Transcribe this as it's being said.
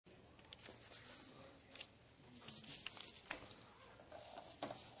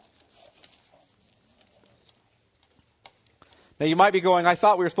Now you might be going, I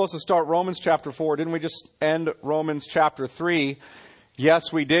thought we were supposed to start Romans chapter 4. Didn't we just end Romans chapter 3?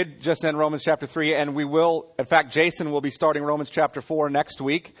 Yes, we did just end Romans chapter 3, and we will, in fact, Jason will be starting Romans chapter 4 next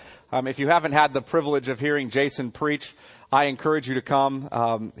week. If you haven't had the privilege of hearing Jason preach, I encourage you to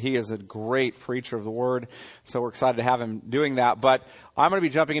come. He is a great preacher of the Word, so we're excited to have him doing that. But I'm going to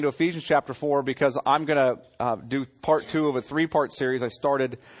be jumping into Ephesians chapter 4 because I'm going to do part 2 of a 3-part series I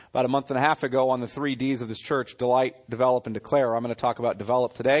started about a month and a half ago on the 3 Ds of this church: delight, develop, and declare. I'm going to talk about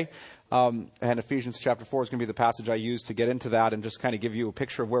develop today. And Ephesians chapter 4 is going to be the passage I use to get into that and just kind of give you a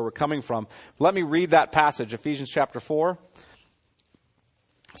picture of where we're coming from. Let me read that passage, Ephesians chapter 4,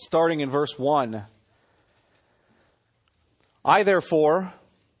 starting in verse 1. I, therefore,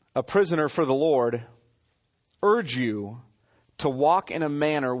 a prisoner for the Lord, urge you to walk in a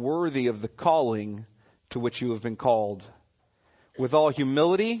manner worthy of the calling to which you have been called, with all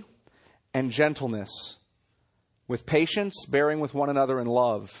humility and gentleness, with patience, bearing with one another in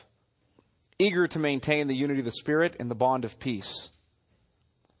love, eager to maintain the unity of the Spirit in the bond of peace.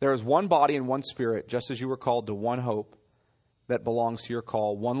 There is one body and one Spirit, just as you were called to one hope that belongs to your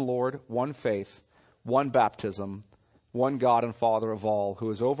call, one Lord, one faith, one baptism, one God and Father of all,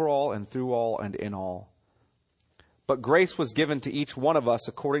 who is over all and through all and in all. But grace was given to each one of us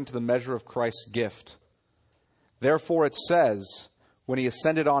according to the measure of Christ's gift. Therefore it says, when he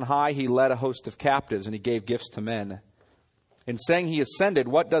ascended on high, he led a host of captives, and he gave gifts to men. In saying he ascended,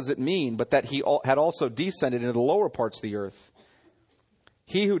 what does it mean but that he had also descended into the lower parts of the earth?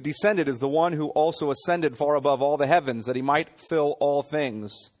 He who descended is the one who also ascended far above all the heavens, that he might fill all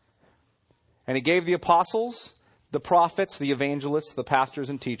things. And he gave the apostles, the prophets, the evangelists, the pastors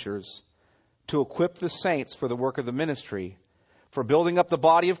and teachers, to equip the saints for the work of the ministry, for building up the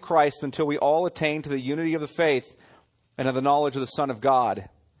body of Christ until we all attain to the unity of the faith and of the knowledge of the Son of God,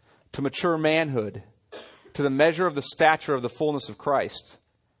 to mature manhood, to the measure of the stature of the fullness of Christ,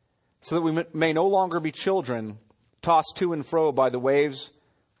 so that we may no longer be children, tossed to and fro by the waves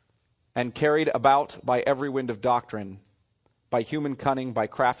and carried about by every wind of doctrine, by human cunning, by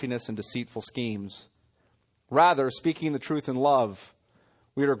craftiness and deceitful schemes. Rather, speaking the truth in love,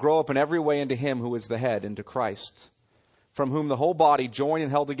 we are to grow up in every way into him who is the head, into Christ, from whom the whole body, joined and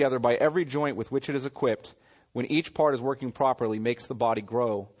held together by every joint with which it is equipped, when each part is working properly, makes the body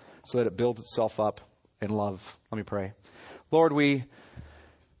grow so that it builds itself up in love. Let me pray. Lord, we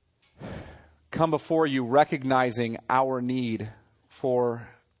come before you recognizing our need for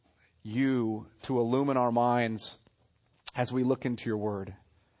you to illumine our minds as we look into your word.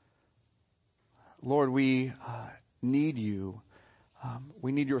 Lord, we need you.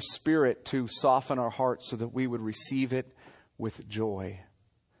 We need your Spirit to soften our hearts so that we would receive it with joy.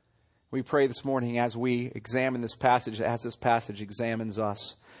 We pray this morning as we examine this passage, as this passage examines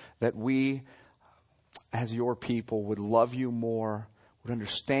us, that we, as your people, would love you more, would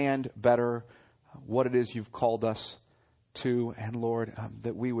understand better what it is you've called us to, and Lord,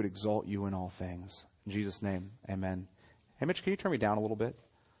 that we would exalt you in all things. In Jesus' name, amen. Hey, Mitch, can you turn me down a little bit?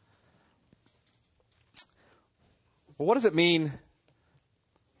 Well, what does it mean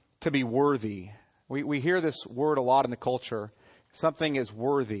to be worthy? We hear this word a lot in the culture. Something is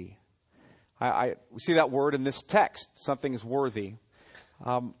worthy. We see that word in this text. Something is worthy.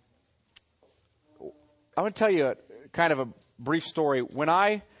 I'm going to tell you kind of a brief story. When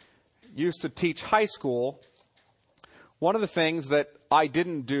I used to teach high school, one of the things that I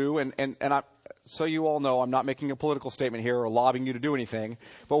didn't do, and so you all know I'm not making a political statement here or lobbying you to do anything,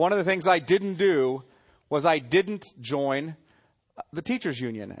 but one of the things I didn't do was I didn't join the teachers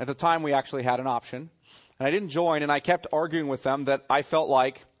union. At the time, we actually had an option. And I didn't join, and I kept arguing with them that I felt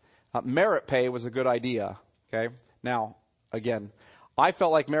like merit pay was a good idea. Okay. Now, again, I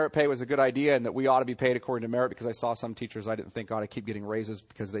felt like merit pay was a good idea and that we ought to be paid according to merit because I saw some teachers I didn't think ought to keep getting raises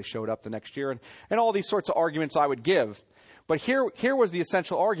because they showed up the next year. And all these sorts of arguments I would give. But here was the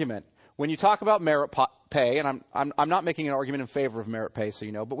essential argument. When you talk about merit pay, and I'm not making an argument in favor of merit pay, so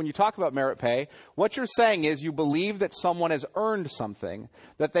you know, but when you talk about merit pay, what you're saying is you believe that someone has earned something,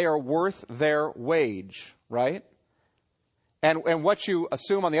 that they are worth their wage, right? And what you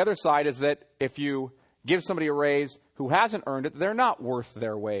assume on the other side is that if you give somebody a raise who hasn't earned it, they're not worth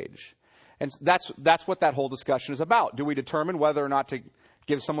their wage. And that's what that whole discussion is about. Do we determine whether or not to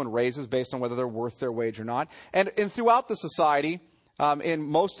give someone raises based on whether they're worth their wage or not? And throughout the society, in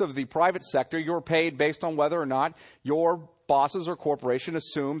most of the private sector, you're paid based on whether or not your bosses or corporation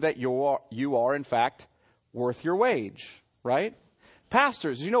assume that you are in fact worth your wage, right?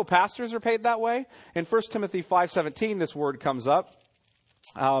 Pastors, did you know pastors are paid that way? In 1 Timothy 5:17, this word comes up.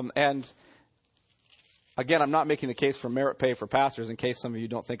 And again, I'm not making the case for merit pay for pastors in case some of you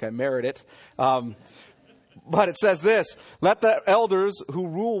don't think I merit it. But it says this, let the elders who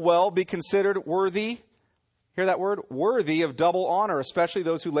rule well be considered worthy. Hear that word? Worthy of double honor, especially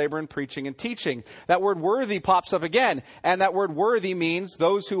those who labor in preaching and teaching. That word worthy pops up again. And that word worthy means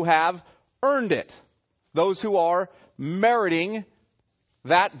those who have earned it. Those who are meriting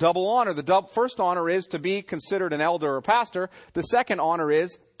that double honor. The first honor is to be considered an elder or pastor. The second honor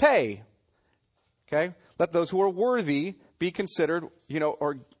is pay. Okay? Let those who are worthy be considered,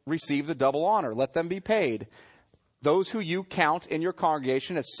 or receive the double honor. Let them be paid. Those who you count in your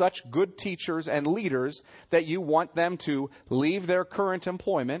congregation as such good teachers and leaders that you want them to leave their current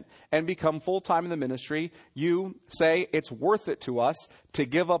employment and become full-time in the ministry, you say it's worth it to us to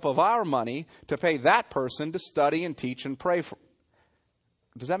give up of our money to pay that person to study and teach and pray for.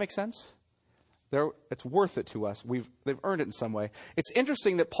 Does that make sense? It's worth it to us. They've earned it in some way. It's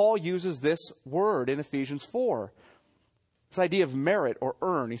interesting that Paul uses this word in Ephesians 4. This idea of merit or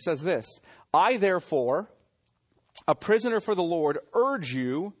earn. He says this, I therefore, a prisoner for the Lord, urge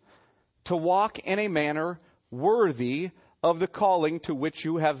you to walk in a manner worthy of the calling to which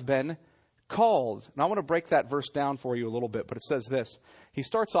you have been called. And I want to break that verse down for you a little bit, but it says this. He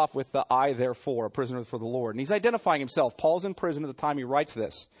starts off with the I therefore, a prisoner for the Lord. And he's identifying himself. Paul's in prison at the time he writes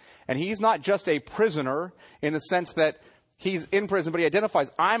this. And he's not just a prisoner in the sense that he's in prison, but he identifies,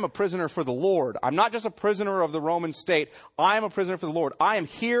 I'm a prisoner for the Lord. I'm not just a prisoner of the Roman state. I am a prisoner for the Lord. I am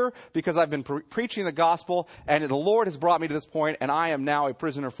here because I've been preaching the gospel, and the Lord has brought me to this point, and I am now a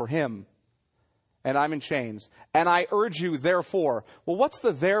prisoner for him. And I'm in chains. And I urge you, therefore. Well, what's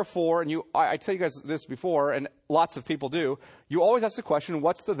the therefore? And I tell you guys this before, and lots of people do. You always ask the question,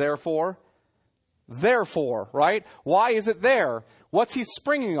 what's the therefore? Therefore, right? Why is it there? What's he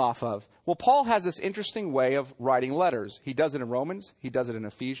springing off of? Well, Paul has this interesting way of writing letters. He does it in Romans. He does it in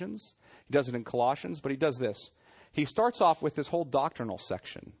Ephesians. He does it in Colossians. But he does this. He starts off with this whole doctrinal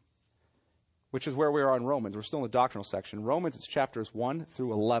section, which is where we are in Romans. We're still in the doctrinal section. Romans, it's chapters 1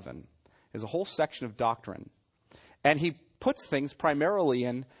 through 11. Is a whole section of doctrine. And he puts things primarily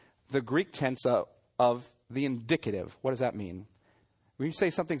in the Greek tense of the indicative. What does that mean? When you say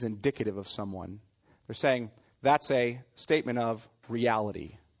something's indicative of someone, they're saying that's a statement of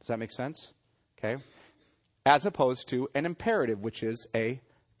reality. Does that make sense? Okay. As opposed to an imperative, which is a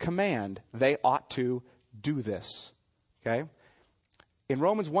command. They ought to do this. Okay. In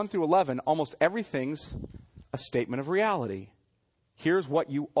Romans 1 through 11, almost everything's a statement of reality. Here's what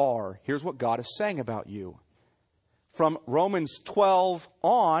you are. Here's what God is saying about you. From Romans 12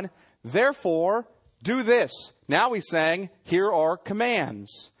 on, therefore, do this. Now he's saying, here are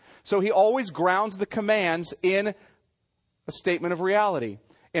commands. So he always grounds the commands in a statement of reality.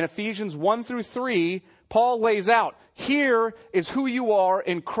 In Ephesians 1 through 3, Paul lays out, here is who you are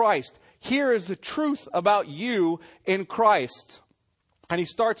in Christ. Here is the truth about you in Christ. And he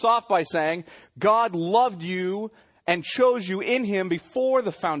starts off by saying, God loved you and chose you in him before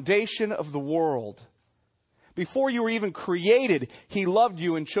the foundation of the world. Before you were even created, he loved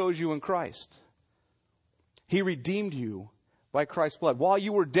you and chose you in Christ. He redeemed you by Christ's blood. While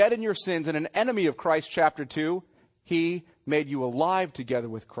you were dead in your sins and an enemy of Christ, chapter 2, he made you alive together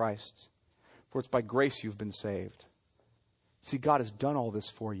with Christ. For it's by grace you've been saved. See, God has done all this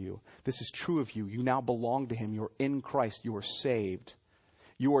for you. This is true of you. You now belong to him. You're in Christ. You are saved.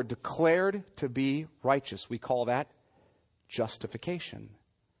 You are declared to be righteous. We call that justification.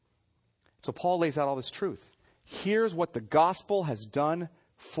 So Paul lays out all this truth. Here's what the gospel has done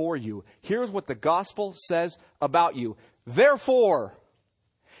for you. Here's what the gospel says about you. Therefore,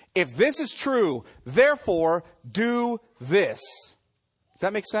 if this is true, therefore do this. Does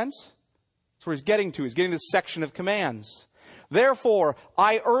that make sense? That's where he's getting to. He's getting this section of commands. Therefore,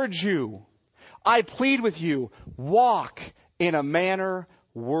 I urge you, I plead with you, walk in a manner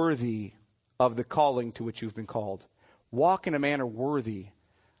worthy of the calling to which you've been called. Walk in a manner worthy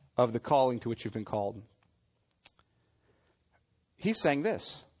of the calling to which you've been called. He's saying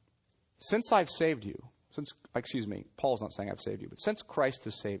this. Since I've saved you, Paul's not saying I've saved you, but since Christ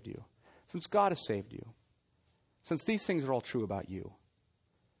has saved you, since God has saved you, since these things are all true about you,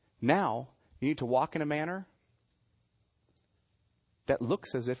 now you need to walk in a manner that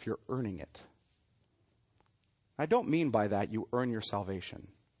looks as if you're earning it. I don't mean by that you earn your salvation.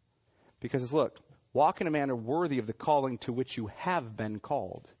 Because look, walk in a manner worthy of the calling to which you have been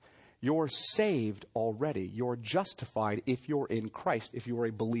called. You're saved already. You're justified if you're in Christ, if you're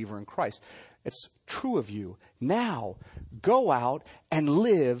a believer in Christ. It's true of you. Now, go out and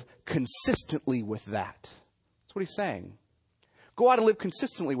live consistently with that. That's what he's saying. Go out and live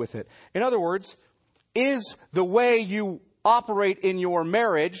consistently with it. In other words, is the way you operate in your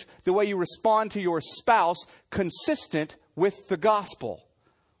marriage, the way you respond to your spouse, consistent with the gospel?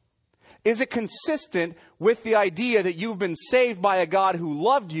 Is it consistent with the idea that you've been saved by a God who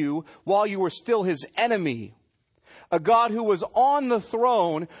loved you while you were still his enemy? A God who was on the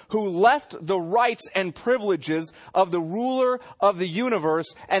throne, who left the rights and privileges of the ruler of the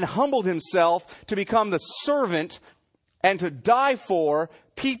universe and humbled himself to become the servant and to die for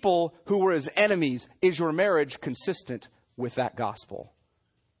people who were his enemies. Is your marriage consistent with that gospel?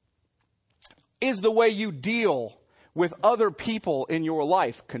 Is the way you deal with other people in your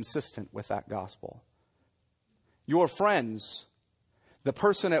life consistent with that gospel? Your friends, the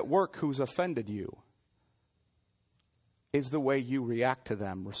person at work who's offended you, is the way you react to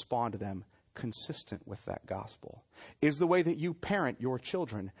them, respond to them, consistent with that gospel? Is the way that you parent your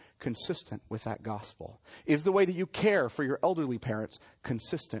children consistent with that gospel? Is the way that you care for your elderly parents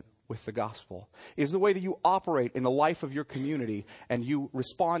consistent with the gospel? Is the way that you operate in the life of your community and you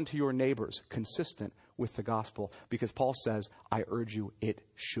respond to your neighbors consistent with the gospel? Because Paul says, I urge you, it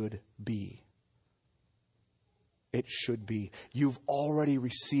should be. It should be. You've already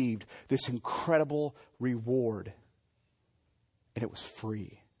received this incredible reward, and it was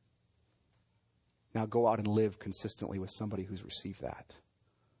free. Now go out and live consistently with somebody who's received that.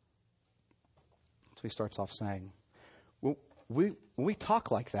 So he starts off saying, well, when we talk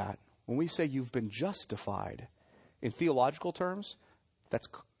like that, when we say you've been justified, in theological terms, that's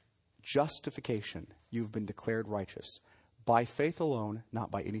justification. You've been declared righteous by faith alone,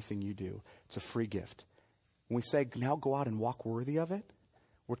 not by anything you do. It's a free gift. When we say now go out and walk worthy of it,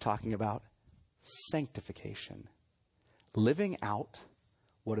 we're talking about sanctification. Living out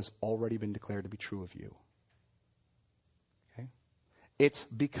what has already been declared to be true of you. Okay? It's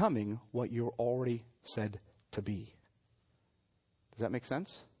becoming what you're already said to be. Does that make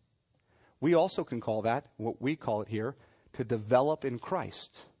sense? We also can call that, what we call it here, to develop in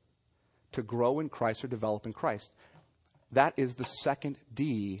Christ. To grow in Christ or develop in Christ. That is the second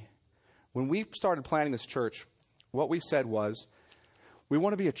D. When we started planning this church, what we said was, we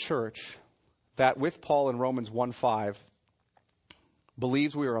want to be a church that, with Paul in Romans 1:5,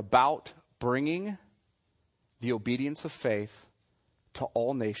 believes we are about bringing the obedience of faith to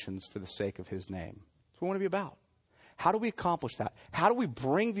all nations for the sake of his name. That's what we want to be about. How do we accomplish that? How do we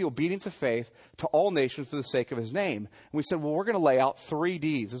bring the obedience of faith to all nations for the sake of his name? And we said, well, we're going to lay out 3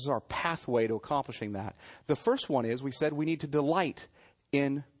 Ds. This is our pathway to accomplishing that. The first one is, we said we need to delight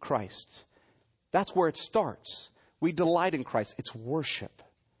in Christ. That's where it starts. We delight in Christ. It's worship.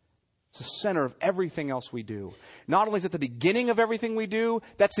 It's the center of everything else we do. Not only is it the beginning of everything we do,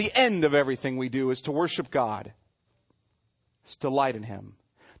 that's the end of everything we do, is to worship God. It's delight in him.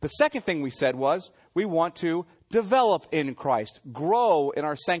 The second thing we said was, we want to develop in Christ, grow in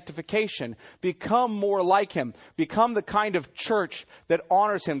our sanctification, become more like him, become the kind of church that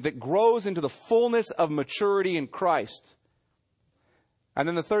honors him, that grows into the fullness of maturity in Christ. And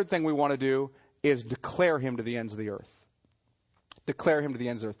then the third thing we want to do is declare him to the ends of the earth. Declare him to the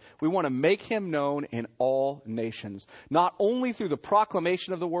ends of the earth. We want to make him known in all nations, not only through the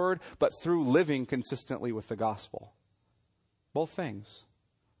proclamation of the word, but through living consistently with the gospel. Both things.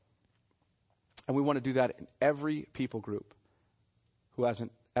 And we want to do that in every people group who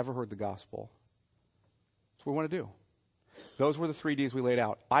hasn't ever heard the gospel. That's what we want to do. Those were the 3 Ds we laid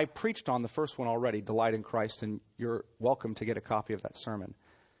out. I preached on the first one already, delight in Christ, and you're welcome to get a copy of that sermon.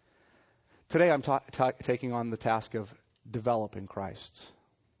 Today I'm taking on the task of develop in Christ.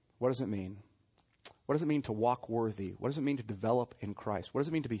 What does it mean? What does it mean to walk worthy? What does it mean to develop in Christ? What does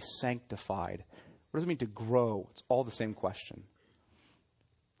it mean to be sanctified? What does it mean to grow? It's all the same question.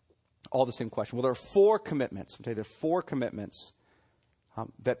 All the same question. Well, there are 4 commitments. I'll tell you, there are 4 commitments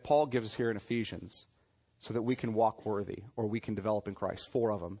that Paul gives us here in Ephesians so that we can walk worthy or we can develop in Christ.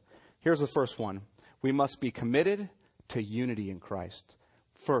 4 of them. Here's the first one. We must be committed to unity in Christ.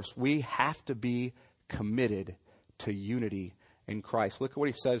 First, we have to be committed to unity in Christ. Look at what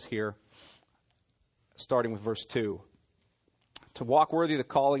he says here, starting with verse 2. To walk worthy of the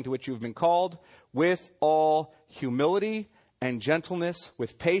calling to which you have been called, with all humility and gentleness,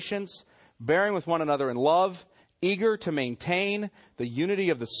 with patience, bearing with one another in love, eager to maintain the unity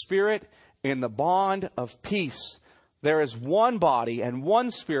of the Spirit in the bond of peace. There is one body and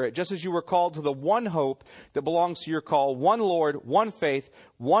one Spirit, just as you were called to the one hope that belongs to your call, one Lord, one faith,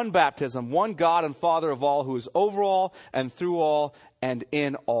 one baptism, one God and Father of all, who is over all and through all and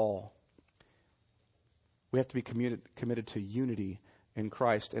in all. We have to be committed to unity in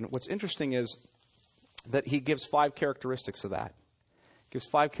Christ. And what's interesting is that he gives 5 characteristics of that. He gives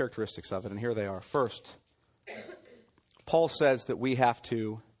 5 characteristics of it, and here they are. First, Paul says that we have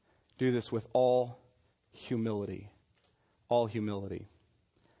to do this with all humility. All humility.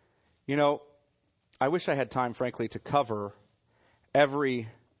 You know, I wish I had time, frankly, to cover every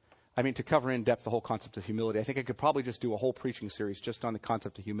I mean, to cover in depth the whole concept of humility. I think I could probably just do a whole preaching series just on the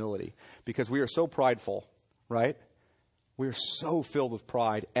concept of humility, because we are so prideful, right? We are so filled with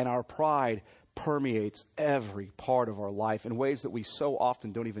pride, and our pride permeates every part of our life in ways that we so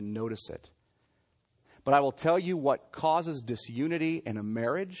often don't even notice it. But I will tell you what causes disunity in a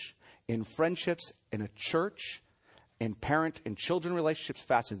marriage, in friendships, in a church, in parent and children relationships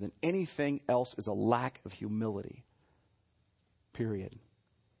faster than anything else is a lack of humility. Period.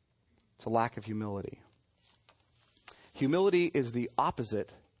 It's a lack of humility. Humility is the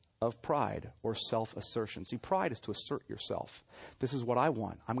opposite of pride or self-assertion. See, pride is to assert yourself. This is what I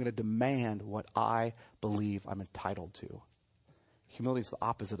want. I'm going to demand what I believe I'm entitled to. Humility is the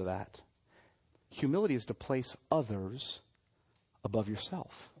opposite of that. Humility is to place others above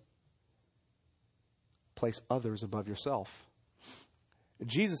yourself. Place others above yourself.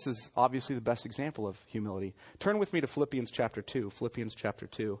 Jesus is obviously the best example of humility. Turn with me to Philippians chapter 2. Philippians chapter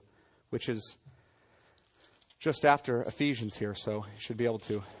 2, which is just after Ephesians here, so you should be able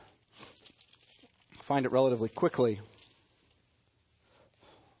to find it relatively quickly.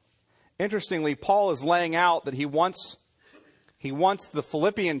 Interestingly, Paul is laying out that he wants the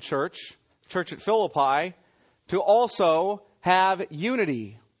Philippian church at Philippi, to also have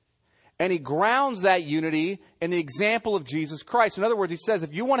unity. And he grounds that unity in the example of Jesus Christ. In other words, he says,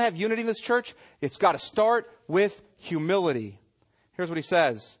 if you want to have unity in this church, it's got to start with humility. Here's what he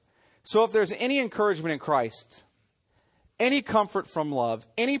says. So if there's any encouragement in Christ, any comfort from love,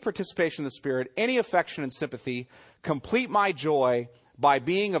 any participation in the Spirit, any affection and sympathy, complete my joy by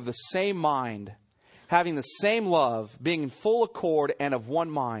being of the same mind, having the same love, being in full accord and of one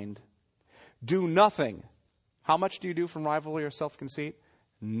mind. Do nothing. How much do you do from rivalry or self-conceit?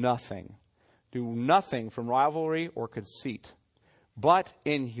 Nothing. Do nothing from rivalry or conceit, but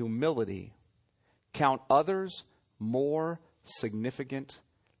in humility count others more significant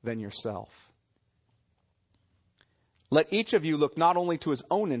than yourself. Let each of you look not only to his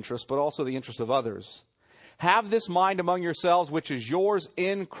own interest, but also the interest of others. Have this mind among yourselves, which is yours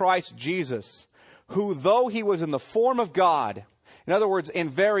in Christ Jesus, who, though he was in the form of God, in other words, in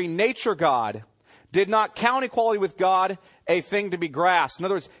very nature God, did not count equality with God a thing to be grasped. In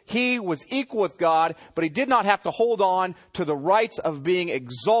other words, he was equal with God, but he did not have to hold on to the rights of being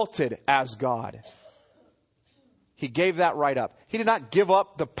exalted as God. He gave that right up. He did not give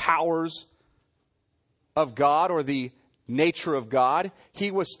up the powers of God or the nature of God.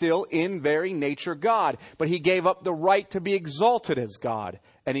 He was still in very nature God, but he gave up the right to be exalted as God,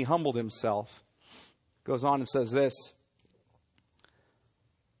 and he humbled himself. Goes on and says this.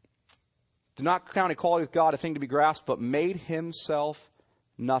 Do not count equality with God a thing to be grasped, but made himself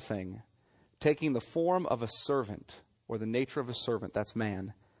nothing, taking the form of a servant, or the nature of a servant, that's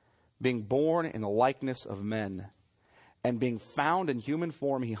man, being born in the likeness of men, and being found in human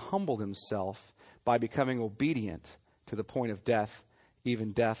form, he humbled himself by becoming obedient to the point of death,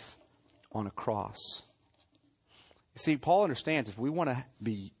 even death on a cross. You see, Paul understands if we want to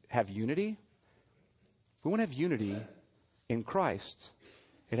have unity, if we want to have unity in Christ,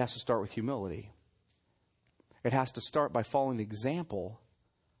 it has to start with humility. It has to start by following the example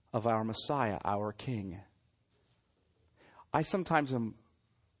of our Messiah, our King. I sometimes am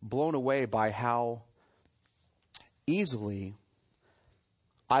blown away by how easily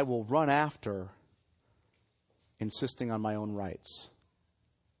I will run after insisting on my own rights.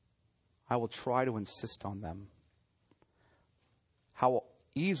 I will try to insist on them. How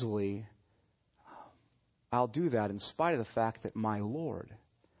easily I'll do that in spite of the fact that my Lord,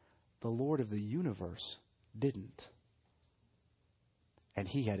 the Lord of the universe, didn't. And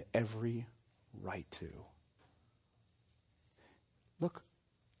he had every right to. Look,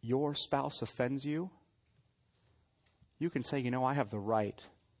 your spouse offends you. You can say, I have the right.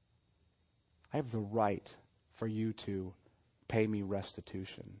 I have the right for you to pay me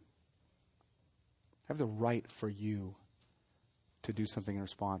restitution. I have the right for you to do something in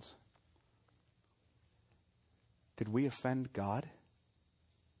response. Did we offend God?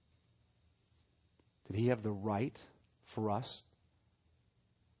 Did he have the right for us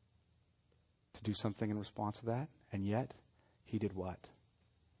to do something in response to that? And yet, he did what?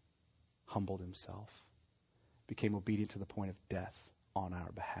 Humbled himself. Became obedient to the point of death on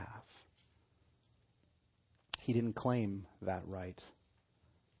our behalf. He didn't claim that right.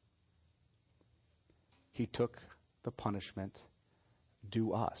 He took the punishment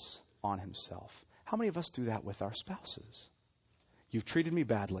due us on himself. How many of us do that with our spouses? You've treated me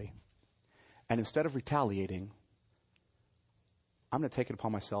badly. And instead of retaliating, I'm going to take it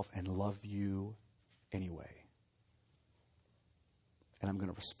upon myself and love you anyway. And I'm going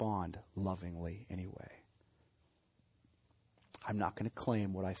to respond lovingly anyway. I'm not going to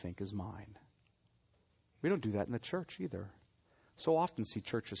claim what I think is mine. We don't do that in the church either. So often see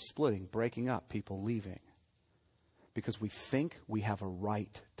churches splitting, breaking up, people leaving. Because we think we have a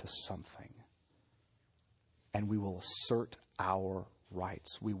right to something. And we will assert our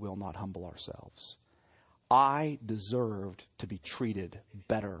rights. We will not humble ourselves. I deserved to be treated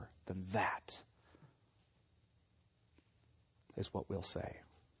better than that, is what we'll say.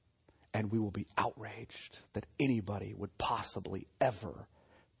 And we will be outraged that anybody would possibly ever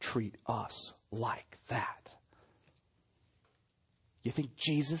treat us like that. You think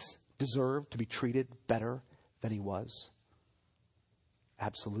Jesus deserved to be treated better than he was?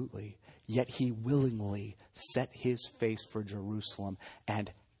 Absolutely. Yet he willingly set his face for Jerusalem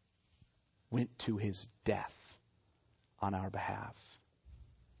and went to his death on our behalf.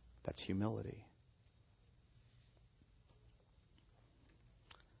 That's humility.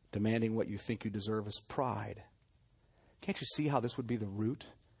 Demanding what you think you deserve is pride. Can't you see how this would be the root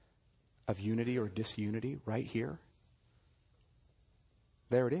of unity or disunity right here?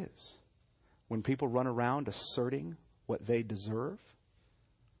 There it is. When people run around asserting what they deserve,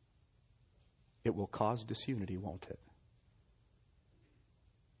 it will cause disunity, won't it?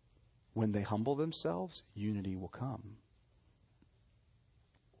 When they humble themselves, unity will come.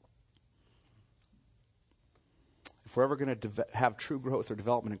 If we're ever going to have true growth or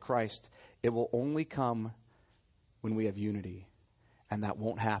development in Christ, it will only come when we have unity. And that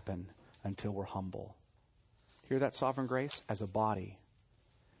won't happen until we're humble. Hear that, Sovereign Grace? As a body,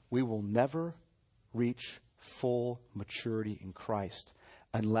 we will never reach full maturity in Christ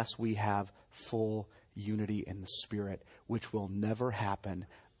unless we have full unity in the Spirit, which will never happen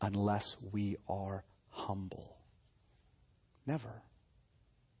unless we are humble. Never.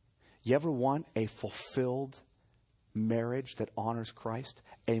 You ever want a fulfilled marriage that honors Christ?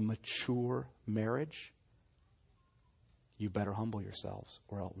 A mature marriage? You better humble yourselves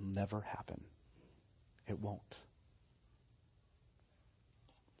or it will never happen. It won't.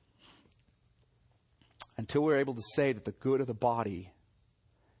 Until we're able to say that the good of the body,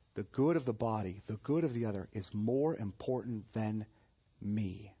 the good of the other is more important than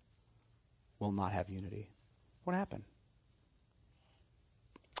me, we'll not have unity. What happened?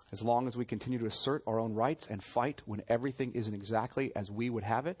 As long as we continue to assert our own rights and fight when everything isn't exactly as we would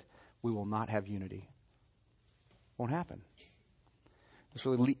have it, we will not have unity. Won't happen.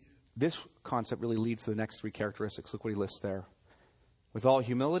 This concept really leads to the next three characteristics. Look what he lists there. With all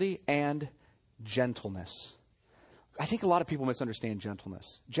humility and gentleness. I think a lot of people misunderstand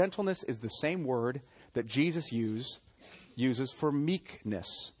gentleness. Gentleness is the same word that Jesus uses for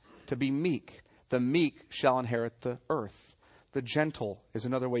meekness. To be meek. The meek shall inherit the earth. The gentle is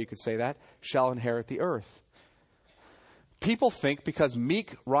another way you could say that, shall inherit the earth. People think because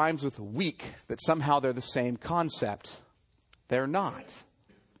meek rhymes with weak that somehow they're the same concept. They're not.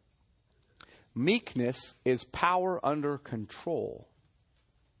 Meekness is power under control.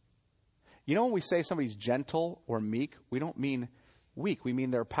 You know when we say somebody's gentle or meek, we don't mean weak. We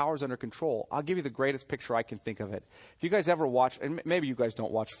mean their power's under control. I'll give you the greatest picture I can think of it. If you guys ever watch, and maybe you guys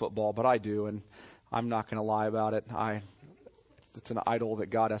don't watch football, but I do, and I'm not going to lie about it. It's an idol that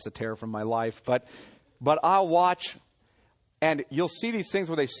God has to tear from my life. But I'll watch, and you'll see these things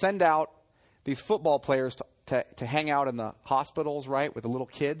where they send out these football players to hang out in the hospitals, right, with the little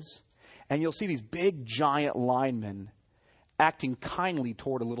kids. And you'll see these big, giant linemen acting kindly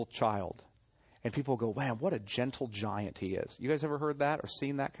toward a little child. And people go, man, what a gentle giant he is. You guys ever heard that or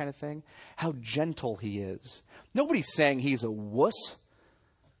seen that kind of thing? How gentle he is. Nobody's saying he's a wuss,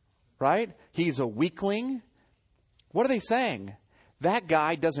 right? He's a weakling. What are they saying? That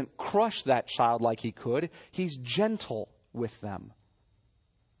guy doesn't crush that child like he could. He's gentle with them.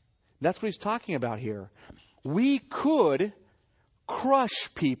 That's what he's talking about here. We could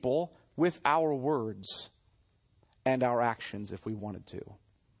crush people with our words and our actions if we wanted to.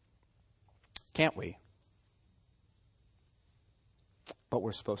 Can't we? But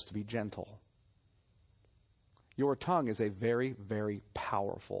we're supposed to be gentle. Your tongue is a very, very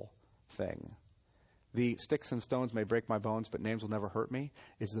powerful thing. The sticks and stones may break my bones, but names will never hurt me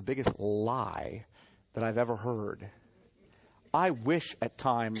is the biggest lie that I've ever heard. I wish at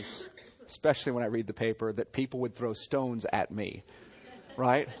times, especially when I read the paper, that people would throw stones at me,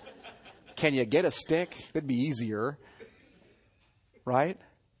 right? Can you get a stick? That'd be easier, right?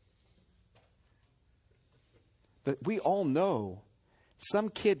 But we all know some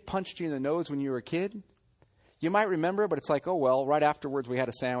kid punched you in the nose when you were a kid. You might remember, but it's like, oh, well, right afterwards we had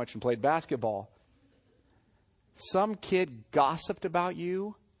a sandwich and played basketball. Some kid gossiped about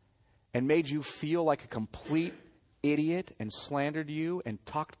you and made you feel like a complete idiot and slandered you and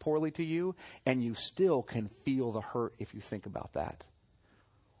talked poorly to you, and you still can feel the hurt if you think about that.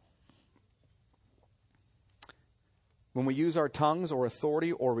 When we use our tongues or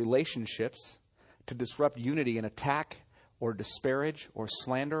authority or relationships to disrupt unity and attack or disparage or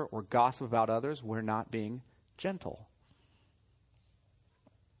slander or gossip about others, we're not being gentle.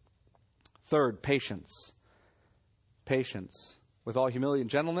 Third, patience. Patience. With all humility and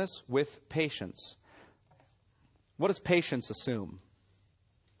gentleness, with patience. What does patience assume?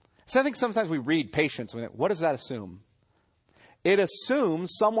 So I think sometimes we read patience. What does that assume? It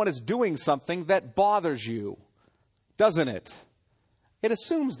assumes someone is doing something that bothers you, doesn't it? It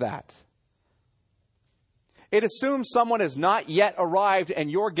assumes that. It assumes someone has not yet arrived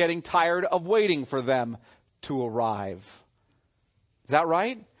and you're getting tired of waiting for them to arrive. Is that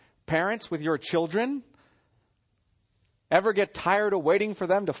right? Parents with your children, ever get tired of waiting for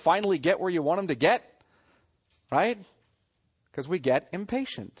them to finally get where you want them to get? Right? Because we get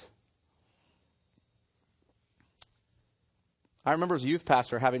impatient. I remember as a youth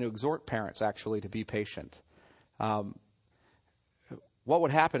pastor having to exhort parents actually to be patient. What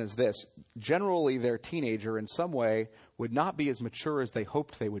would happen is this. Generally, their teenager in some way would not be as mature as they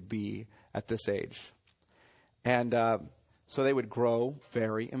hoped they would be at this age. And so they would grow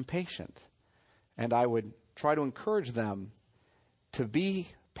very impatient. And I would try to encourage them to be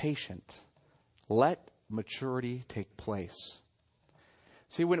patient. Let maturity take place.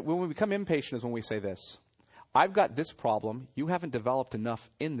 See, when we become impatient is when we say this. I've got this problem. You haven't developed enough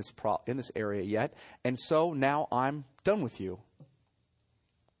in this area yet. And so now I'm done with you.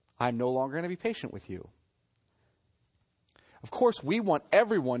 I'm no longer going to be patient with you. Of course, we want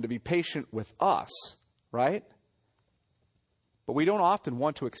everyone to be patient with us, right? But we don't often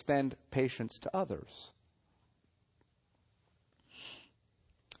want to extend patience to others.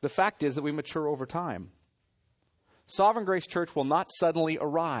 The fact is that we mature over time. Sovereign Grace Church will not suddenly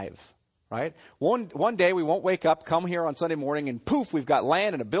arrive, right? One day we won't wake up, come here on Sunday morning, and poof, we've got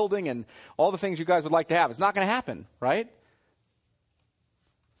land and a building and all the things you guys would like to have. It's not going to happen, right?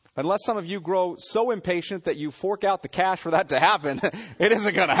 Unless some of you grow so impatient that you fork out the cash for that to happen, it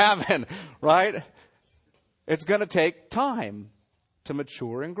isn't going to happen, right? It's going to take time to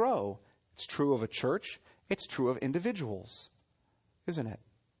mature and grow. It's true of a church. It's true of individuals, isn't it?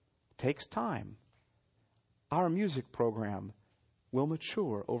 It takes time. Our music program will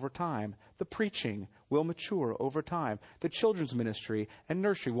mature over time. The preaching will mature over time. The children's ministry and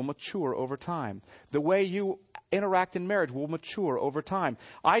nursery will mature over time. The way you interact in marriage will mature over time.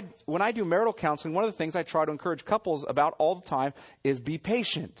 When I do marital counseling, one of the things I try to encourage couples about all the time is be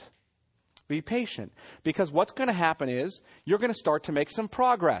patient. Be patient. Because what's going to happen is you're going to start to make some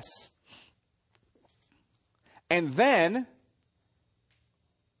progress. And then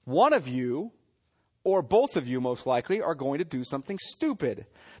one of you, or both of you most likely, are going to do something stupid.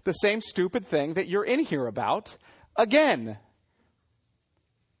 The same stupid thing that you're in here about again.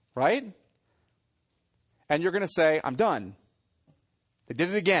 Right? And you're going to say, I'm done. They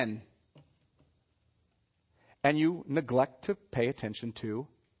did it again. And you neglect to pay attention to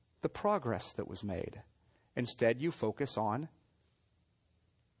the progress that was made. Instead, you focus on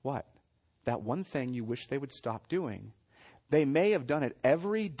what? That one thing you wish they would stop doing. They may have done it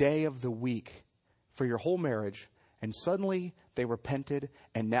every day of the week for your whole marriage, and suddenly they repented,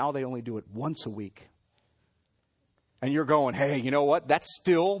 and now they only do it once a week. And you're going, hey, you know what? That's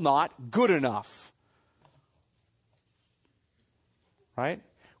still not good enough. Right?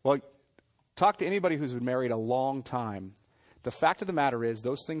 Well, talk to anybody who's been married a long time. The fact of the matter is,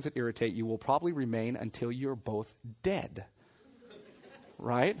 those things that irritate you will probably remain until you're both dead.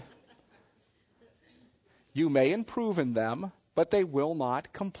 Right? You may improve in them, but they will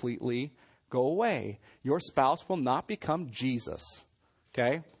not completely go away. Your spouse will not become Jesus.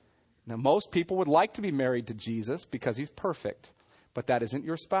 Okay? Now, most people would like to be married to Jesus because he's perfect, but that isn't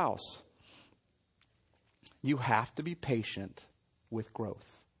your spouse. You have to be patient with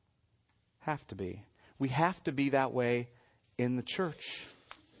growth. Have to be. We have to be that way in the church.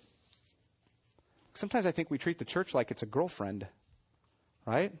 Sometimes I think we treat the church like it's a girlfriend,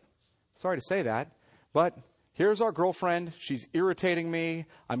 right? Sorry to say that, but here's our girlfriend. She's irritating me.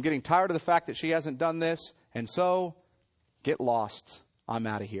 I'm getting tired of the fact that she hasn't done this. And so, get lost. I'm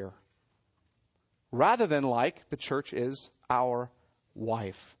out of here. Rather than like the church is our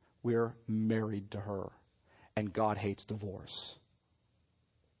wife. We're married to her. And God hates divorce.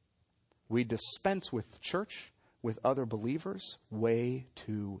 We dispense with the church, with other believers, way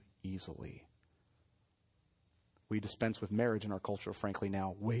too easily. We dispense with marriage in our culture, frankly,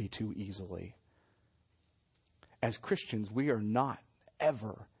 now way too easily. As Christians, we are not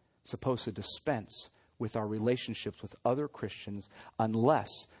ever supposed to dispense with our relationships with other Christians unless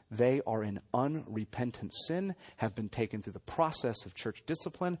they are in unrepentant sin, have been taken through the process of church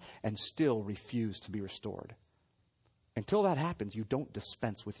discipline, and still refuse to be restored. Until that happens, you don't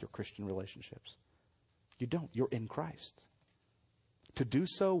dispense with your Christian relationships. You don't. You're in Christ. To do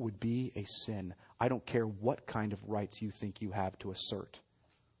so would be a sin. I don't care what kind of rights you think you have to assert.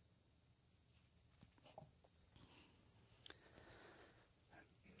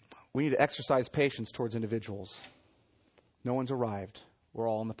 We need to exercise patience towards individuals. No one's arrived. We're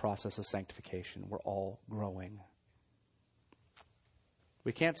all in the process of sanctification. We're all growing.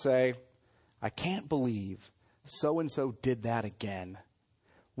 We can't say, I can't believe so-and-so did that again.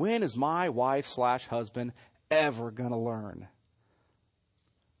 When is my wife/husband ever going to learn?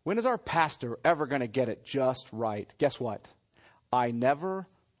 When is our pastor ever going to get it just right? Guess what? I never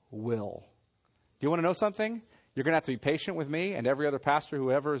will. Do you want to know something? You're going to have to be patient with me and every other pastor,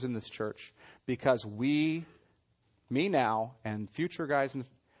 whoever is in this church, because me now and future guys,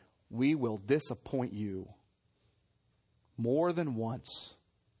 we will disappoint you more than once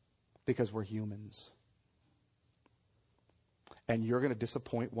because we're humans. And you're going to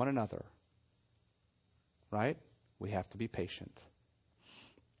disappoint one another. Right? We have to be patient.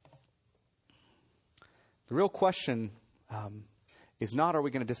 The real question is not, are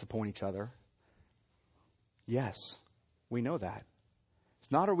we going to disappoint each other? Yes, we know that.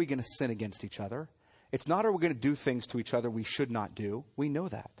 It's not, are we going to sin against each other? It's not, are we going to do things to each other we should not do? We know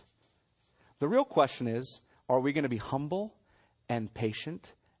that. The real question is, are we going to be humble and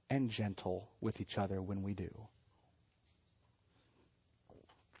patient and gentle with each other when we do?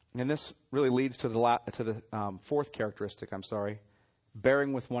 And this really leads to the fourth characteristic,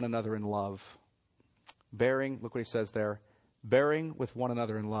 bearing with one another in love. Bearing, look what he says there, bearing with one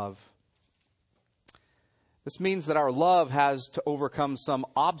another in love. This means that our love has to overcome some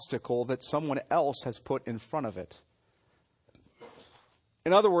obstacle that someone else has put in front of it.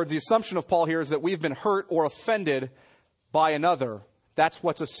 In other words, the assumption of Paul here is that we've been hurt or offended by another. That's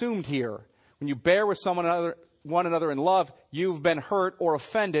what's assumed here. When you bear with one another in love, you've been hurt or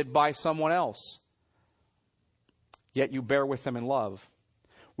offended by someone else. Yet you bear with them in love.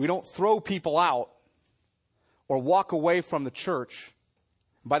 We don't throw people out or walk away from the church.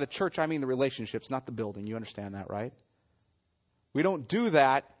 By the church, I mean the relationships, not the building. You understand that, right? We don't do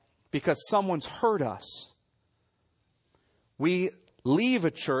that because someone's hurt us. We leave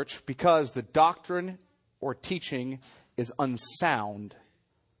a church because the doctrine or teaching is unsound,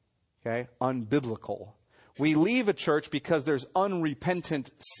 okay, unbiblical. We leave a church because there's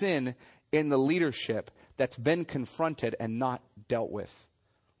unrepentant sin in the leadership that's been confronted and not dealt with.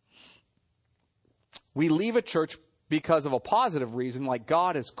 We leave a church because of a positive reason, like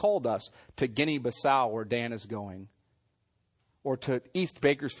God has called us to Guinea-Bissau, where Dan is going, or to East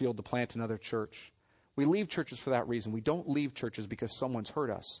Bakersfield to plant another church. We leave churches for that reason. We don't leave churches because someone's hurt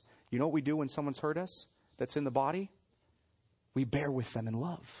us. You know what we do when someone's hurt us that's in the body? We bear with them in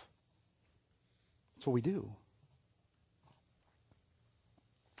love. That's what we do.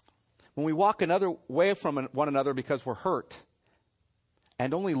 When we walk another way from one another because we're hurt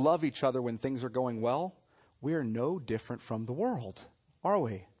and only love each other when things are going well, we are no different from the world, are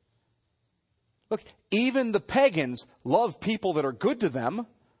we? Look, even the pagans love people that are good to them.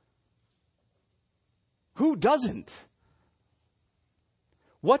 Who doesn't?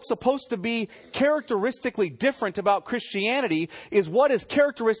 What's supposed to be characteristically different about Christianity is what is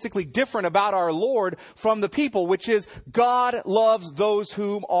characteristically different about our Lord from the people, which is God loves those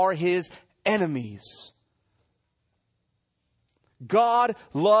whom are His enemies. God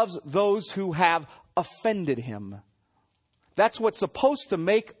loves those who have offended Him. That's what's supposed to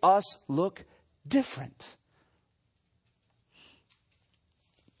make us look different.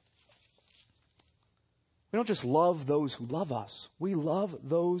 We don't just love those who love us. We love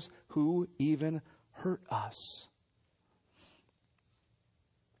those who even hurt us.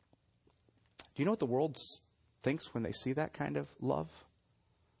 Do you know what the world thinks when they see that kind of love?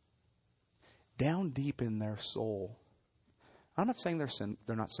 Down deep in their soul, I'm not saying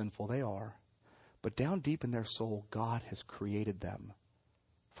they're not sinful, they are. But down deep in their soul, God has created them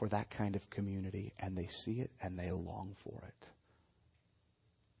for that kind of community, and they see it and they long for it.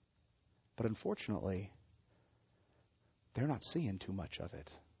 But unfortunately, they're not seeing too much of it,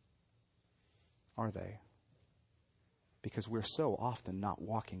 are they? Because we're so often not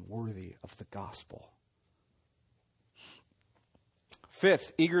walking worthy of the gospel.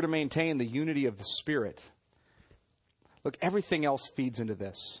 Fifth, eager to maintain the unity of the Spirit. Look, everything else feeds into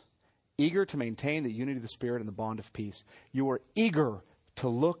this. Eager to maintain the unity of the Spirit and the bond of peace. You are eager to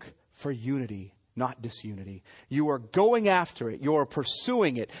look for unity not disunity. You are going after it. You are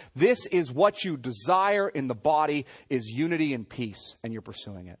pursuing it. This is what you desire in the body, is unity and peace, and you're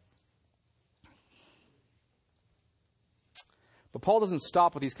pursuing it. But Paul doesn't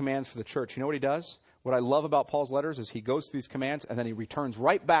stop with these commands for the church. You know what he does? What I love about Paul's letters is he goes through these commands and then he returns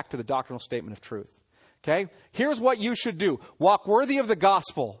right back to the doctrinal statement of truth. Okay? Here's what you should do. Walk worthy of the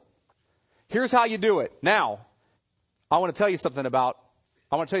gospel. Here's how you do it. Now, I want to tell you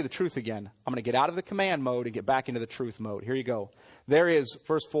the truth again. I'm going to get out of the command mode and get back into the truth mode. Here you go. There is,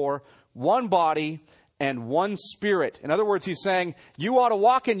 verse 4, one body and one spirit. In other words, he's saying, you ought to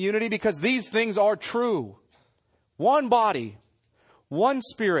walk in unity because these things are true. One body, one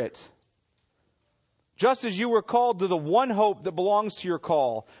spirit. Just as you were called to the one hope that belongs to your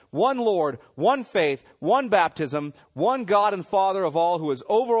call, one Lord, one faith, one baptism, one God and Father of all, who is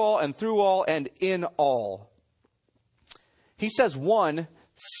over all and through all and in all. He says one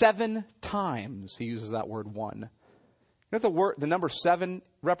 7 times. He uses that word one. You know what the number 7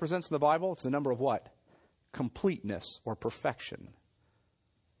 represents in the Bible? It's the number of what? Completeness or perfection.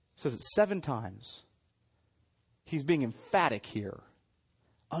 It says it 7 times. He's being emphatic here.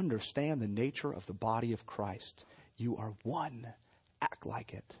 Understand the nature of the body of Christ. You are one. Act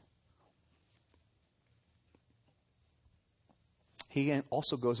like it. He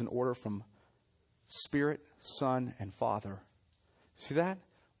also goes in order from Spirit, Son, and Father. See that?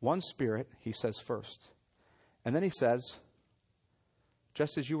 One Spirit, he says first. And then he says,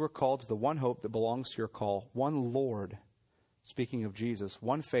 just as you were called to the one hope that belongs to your call, one Lord, speaking of Jesus,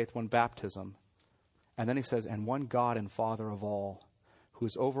 one faith, one baptism. And then he says, and one God and Father of all, who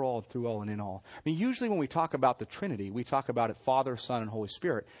is over all and through all and in all. I mean, usually when we talk about the Trinity, we talk about it Father, Son, and Holy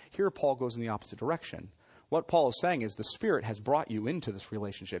Spirit. Here Paul goes in the opposite direction. What Paul is saying is the Spirit has brought you into this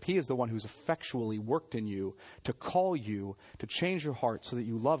relationship. He is the one who's effectually worked in you to call you, to change your heart so that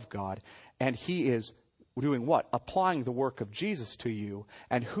you love God. And he is doing what? Applying the work of Jesus to you.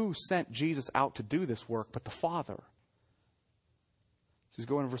 And who sent Jesus out to do this work but the Father? So he's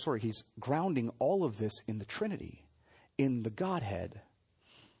going over verse 4. He's grounding all of this in the Trinity, in the Godhead.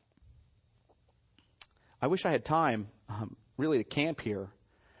 I wish I had time, really, to camp here.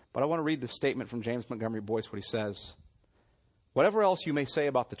 But I want to read the statement from James Montgomery Boyce, what he says. Whatever else you may say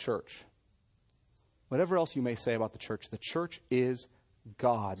about the church the church is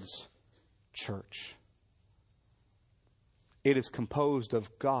God's church. It is composed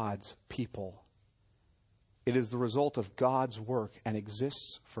of God's people. It is the result of God's work and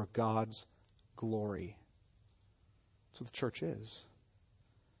exists for God's glory. That's what the church is.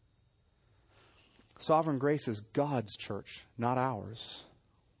 Sovereign grace is God's church, not ours.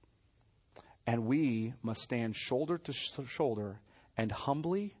 And we must stand shoulder to shoulder and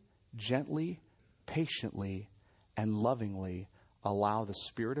humbly, gently, patiently, and lovingly allow the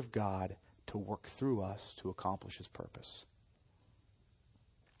Spirit of God to work through us to accomplish His purpose.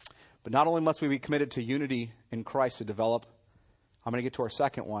 But not only must we be committed to unity in Christ to develop, I'm going to get to our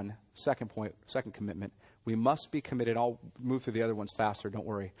second point, second commitment. We must be committed. I'll move through the other ones faster, don't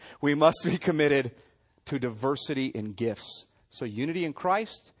worry. We must be committed to diversity in gifts. So unity in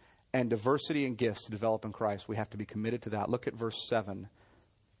Christ and diversity in gifts to develop in Christ. We have to be committed to that. Look at verse 7.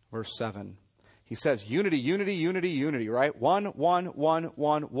 Verse 7. He says unity, unity, unity, unity, right? One.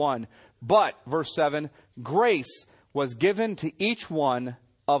 But, verse 7, grace was given to each one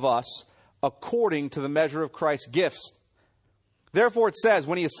of us according to the measure of Christ's gifts. Therefore it says,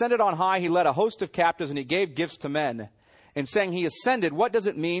 when He ascended on high, He led a host of captives and He gave gifts to men. In saying He ascended, what does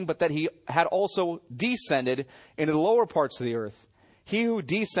it mean but that He had also descended into the lower parts of the earth? He who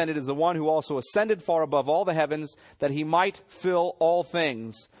descended is the one who also ascended far above all the heavens, that He might fill all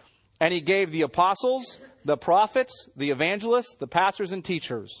things. And He gave the apostles, the prophets, the evangelists, the pastors and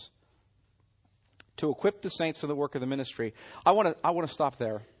teachers to equip the saints for the work of the ministry. I want to stop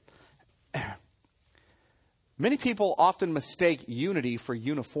there. Many people often mistake unity for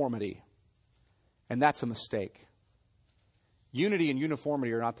uniformity, and that's a mistake. Unity and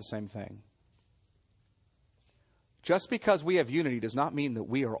uniformity are not the same thing. Just because we have unity does not mean that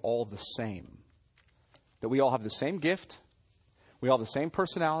we are all the same. That we all have the same gift. We all have the same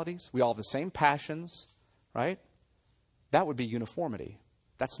personalities. We all have the same passions. Right? That would be uniformity.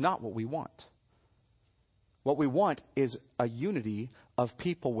 That's not what we want. What we want is a unity of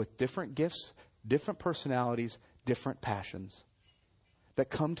people with different gifts, different personalities, different passions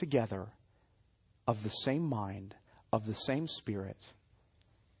that come together of the same mind, of the same Spirit,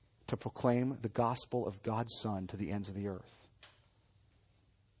 to proclaim the gospel of God's Son to the ends of the earth.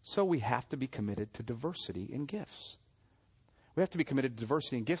 So we have to be committed to diversity in gifts. We have to be committed to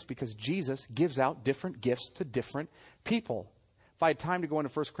diversity in gifts because Jesus gives out different gifts to different people. If I had time to go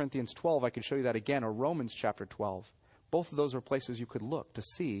into 1 Corinthians 12, I could show you that again, or Romans chapter 12. Both of those are places you could look to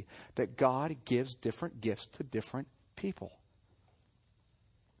see that God gives different gifts to different people.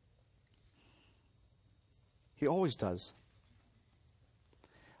 He always does.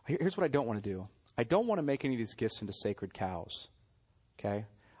 Here's what I don't want to do. I don't want to make any of these gifts into sacred cows. Okay?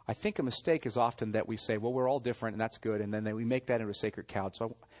 I think a mistake is often that we say, well, we're all different and that's good, and then we make that into a sacred cow.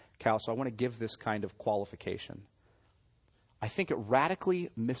 So I want to give this kind of qualification. I think it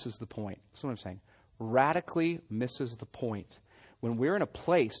radically misses the point. That's what I'm saying. Radically misses the point. When we're in a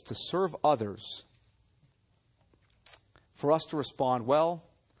place to serve others, for us to respond, well,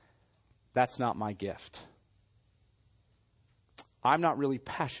 that's not my gift. I'm not really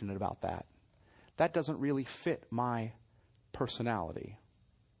passionate about that. That doesn't really fit my personality.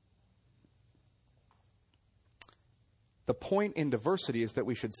 The point in diversity is that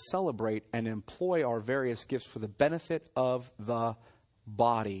we should celebrate and employ our various gifts for the benefit of the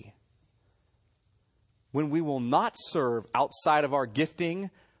body. When we will not serve outside of our gifting,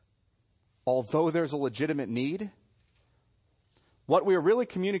 although there's a legitimate need, what we are really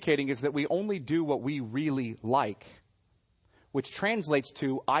communicating is that we only do what we really like, which translates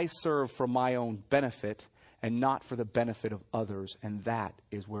to, I serve for my own benefit and not for the benefit of others. And that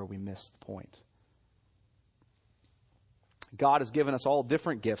is where we miss the point. God has given us all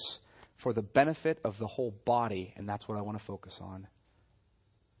different gifts for the benefit of the whole body, and that's what I want to focus on.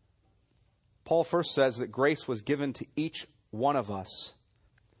 Paul first says that grace was given to each one of us.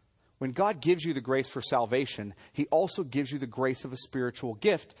 When God gives you the grace for salvation, He also gives you the grace of a spiritual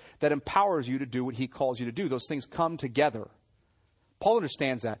gift that empowers you to do what He calls you to do. Those things come together. Paul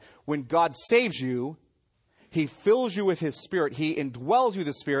understands that. When God saves you, He fills you with His Spirit. He indwells you with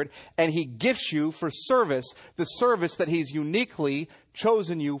the Spirit, and He gifts you for service, the service that He's uniquely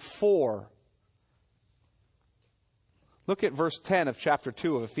chosen you for. Look at verse 10 of chapter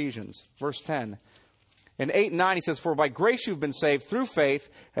 2 of Ephesians. Verse 10. In 8 and 9 he says, for by grace you've been saved through faith,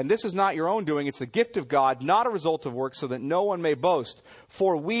 and this is not your own doing, it's the gift of God, not a result of works, so that no one may boast.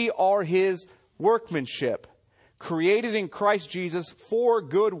 For we are His workmanship, created in Christ Jesus for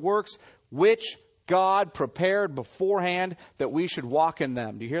good works, which God prepared beforehand that we should walk in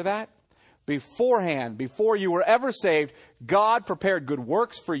them. Do you hear that? Beforehand, before you were ever saved, God prepared good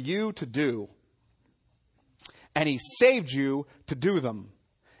works for you to do. And He saved you to do them.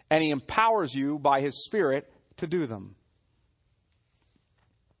 And He empowers you by His Spirit to do them.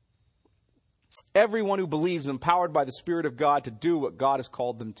 Everyone who believes is empowered by the Spirit of God to do what God has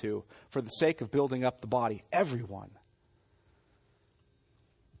called them to for the sake of building up the body. Everyone.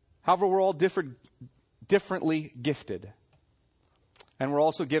 However, we're all differently gifted. And we're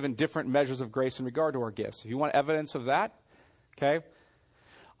also given different measures of grace in regard to our gifts. If you want evidence of that, okay,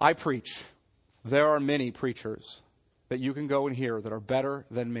 I preach. There are many preachers that you can go and hear that are better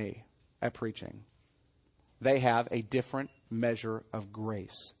than me at preaching. They have a different measure of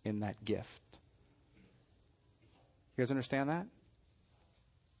grace in that gift. You guys understand that?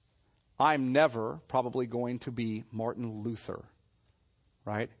 I'm never probably going to be Martin Luther,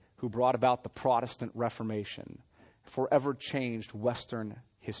 right? Who brought about the Protestant Reformation, forever changed Western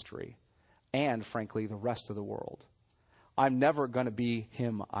history, and frankly, the rest of the world. I'm never going to be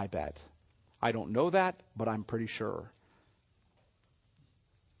him, I bet. I don't know that, but I'm pretty sure.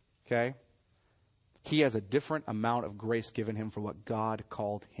 Okay? He has a different amount of grace given him for what God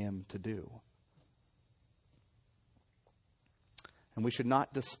called him to do. And we should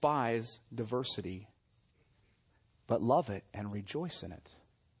not despise diversity, but love it and rejoice in it.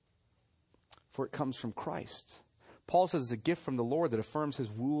 For it comes from Christ. Paul says it's a gift from the Lord that affirms His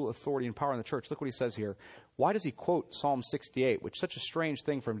rule, authority, and power in the church. Look what he says here. Why does he quote Psalm 68, which is such a strange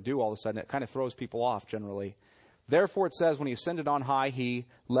thing for him to do all of a sudden? It kind of throws people off generally. Therefore it says, when He ascended on high, He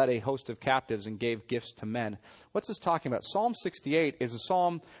led a host of captives and gave gifts to men. What's this talking about? Psalm 68 is a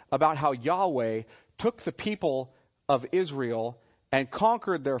psalm about how Yahweh took the people of Israel and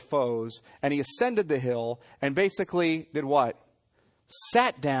conquered their foes, and He ascended the hill and basically did what?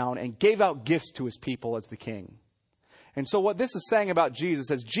 Sat down and gave out gifts to His people as the king. And so what this is saying about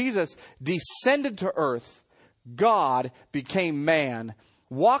Jesus is Jesus descended to earth, God became man,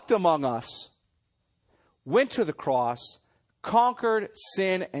 walked among us, went to the cross, conquered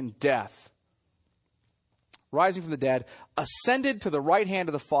sin and death, rising from the dead, ascended to the right hand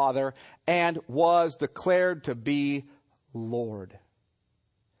of the Father, and was declared to be Lord.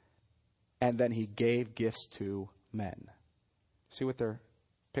 And then He gave gifts to men. See what they're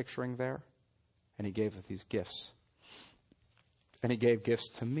picturing there? And He gave these gifts. And He gave gifts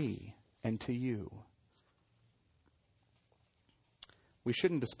to me and to you. We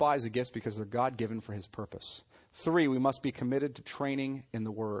shouldn't despise the gifts because they're God-given for His purpose. 3, we must be committed to training in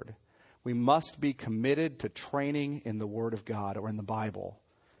the Word. We must be committed to training in the Word of God or in the Bible.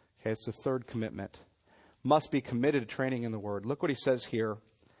 Okay, it's the third commitment. Must be committed to training in the Word. Look what he says here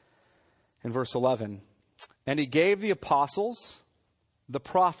in verse 11. And he gave the apostles, the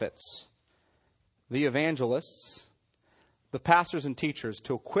prophets, the evangelists, the pastors and teachers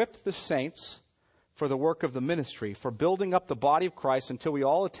to equip the saints for the work of the ministry, for building up the body of Christ until we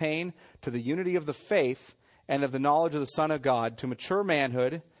all attain to the unity of the faith and of the knowledge of the Son of God, to mature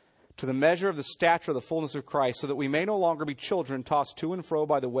manhood, to the measure of the stature of the fullness of Christ, so that we may no longer be children tossed to and fro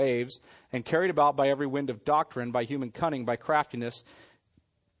by the waves and carried about by every wind of doctrine, by human cunning, by craftiness,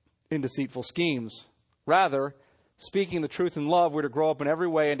 in deceitful schemes. Rather, speaking the truth in love, we're to grow up in every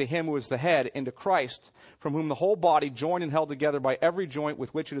way into Him who is the head, into Christ, from whom the whole body, joined and held together by every joint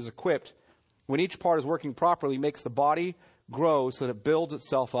with which it is equipped, when each part is working properly, makes the body grow so that it builds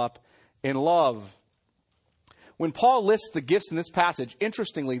itself up in love. When Paul lists the gifts in this passage,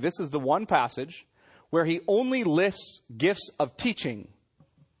 interestingly, this is the one passage where he only lists gifts of teaching.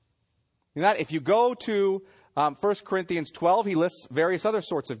 If you go to 1 Corinthians 12, he lists various other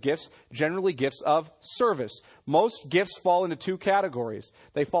sorts of gifts, generally gifts of service. Most gifts fall into two categories.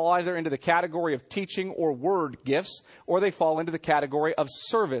 They fall either into the category of teaching or word gifts, or they fall into the category of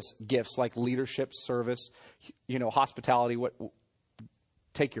service gifts, like leadership, service, hospitality,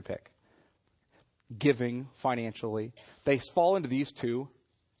 take your pick. Giving financially. They fall into these two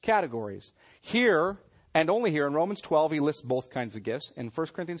categories. Here, and only here, in Romans 12, he lists both kinds of gifts. In 1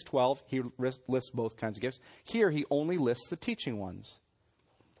 Corinthians 12, he lists both kinds of gifts. Here, he only lists the teaching ones.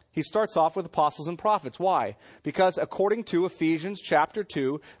 He starts off with apostles and prophets. Why? Because according to Ephesians chapter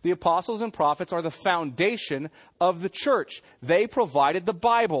 2, the apostles and prophets are the foundation of the church. They provided the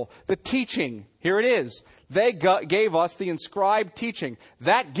Bible, the teaching. Here it is. They gave us the inscribed teaching.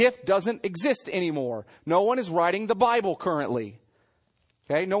 That gift doesn't exist anymore. No one is writing the Bible currently.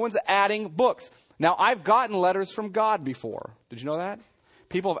 Okay? No one's adding books. Now, I've gotten letters from God before. Did you know that?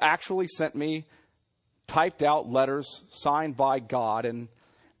 People have actually sent me typed out letters signed by God, and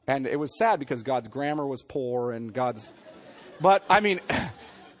it was sad because God's grammar was poor and God's... But,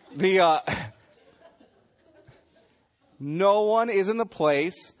 no one is in the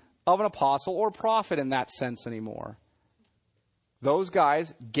place of an apostle or prophet in that sense anymore. Those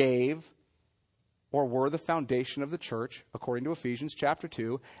guys gave or were the foundation of the church, according to Ephesians chapter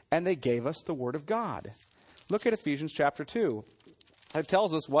 2, and they gave us the Word of God. Look at Ephesians chapter 2. It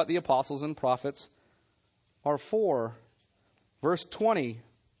tells us what the apostles and prophets are for. Verse 20.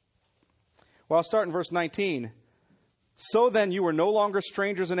 Well, I'll start in verse 19. So then you are no longer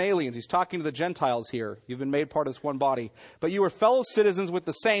strangers and aliens. He's talking to the Gentiles here. You've been made part of this one body. But you are fellow citizens with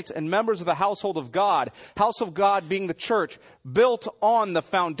the saints and members of the household of God. House of God being the church, built on the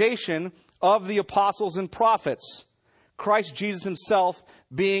foundation of the apostles and prophets. Christ Jesus himself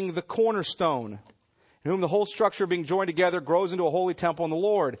being the cornerstone, in whom the whole structure being joined together grows into a holy temple in the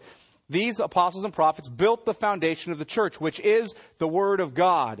Lord. These apostles and prophets built the foundation of the church, which is the Word of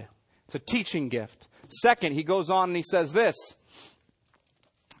God. It's a teaching gift. Second, he goes on and he says this.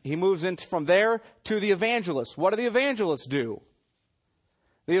 He moves into from there to the evangelists. What do the evangelists do?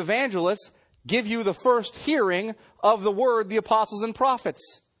 The evangelists give you the first hearing of the word the apostles and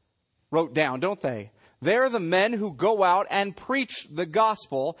prophets wrote down, don't they? They're the men who go out and preach the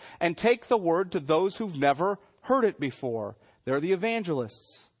gospel and take the word to those who've never heard it before. They're the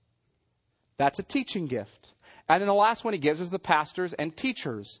evangelists. That's a teaching gift. And then the last one he gives is the pastors and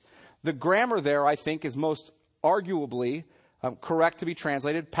teachers. The grammar there, I think, is most arguably correct to be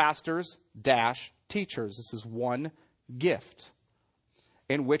translated pastors - teachers. This is one gift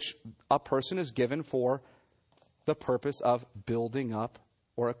in which a person is given for the purpose of building up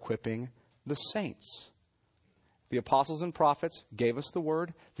or equipping the saints. The apostles and prophets gave us the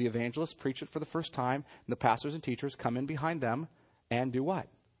word. The evangelists preach it for the first time. And the pastors and teachers come in behind them and do what?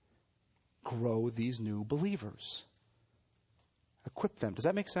 Grow these new believers. Equip them. Does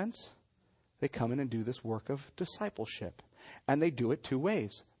that make sense? They come in and do this work of discipleship. And they do it two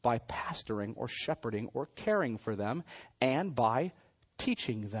ways. By pastoring or shepherding or caring for them, and by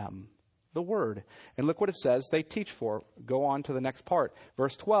teaching them the word. And look what it says they teach for. Go on to the next part.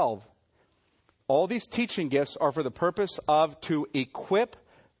 Verse 12. All these teaching gifts are for the purpose of to equip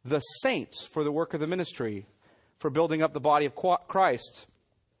the saints for the work of the ministry, for building up the body of Christ.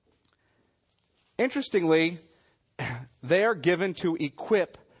 Interestingly, they are given to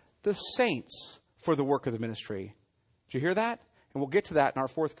equip the saints for the work of the ministry. Did you hear that? And we'll get to that in our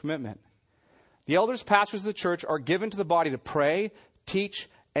fourth commitment. The elders, pastors of the church are given to the body to pray, teach,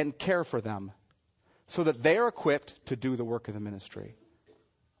 and care for them so that they are equipped to do the work of the ministry.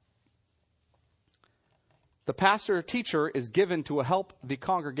 The pastor or teacher is given to help the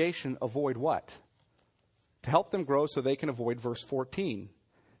congregation avoid what? To help them grow so they can avoid verse 14.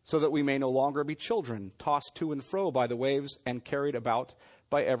 So that we may no longer be children, tossed to and fro by the waves and carried about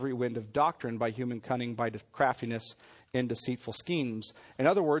by every wind of doctrine, by human cunning, by craftiness in deceitful schemes. In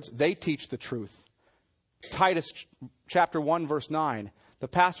other words, they teach the truth. Titus chapter 1, verse 9. The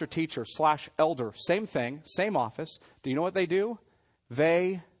pastor, teacher, / elder, same thing, same office. Do you know what they do?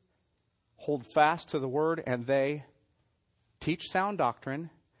 They hold fast to the word and they teach sound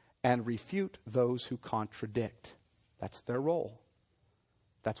doctrine and refute those who contradict. That's their role.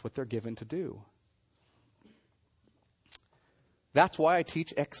 That's what they're given to do. That's why I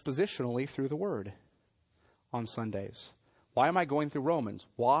teach expositionally through the Word on Sundays. Why am I going through Romans?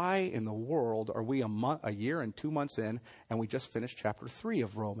 Why in the world are we a year and 2 months in and we just finished chapter 3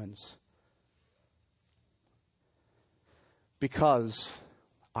 of Romans? Because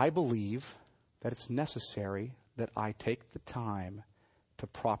I believe that it's necessary that I take the time to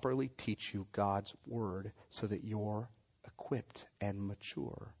properly teach you God's Word so that you're equipped and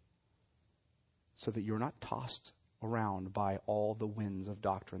mature, so that you're not tossed around by all the winds of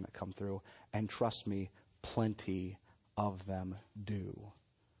doctrine that come through. And trust me, plenty of them do.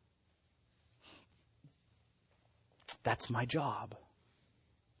 That's my job.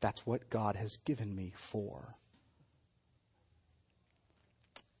 That's what God has given me for.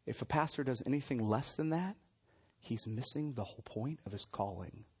 If a pastor does anything less than that, he's missing the whole point of his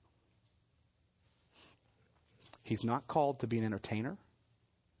calling. He's not called to be an entertainer,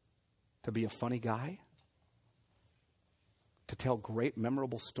 to be a funny guy, to tell great,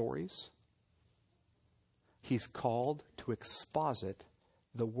 memorable stories. He's called to exposit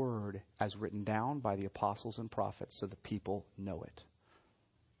the word as written down by the apostles and prophets so the people know it.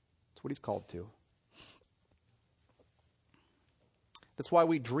 That's what he's called to. That's why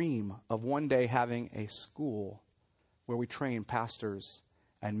we dream of one day having a school where we train pastors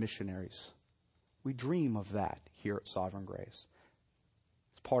and missionaries. We dream of that here at Sovereign Grace.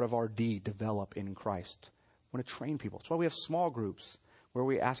 It's part of our develop in Christ. We want to train people. That's why we have small groups where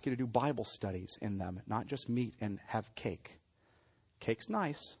we ask you to do Bible studies in them, not just meet and have cake. Cake's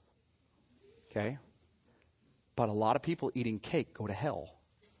nice, okay? But a lot of people eating cake go to hell,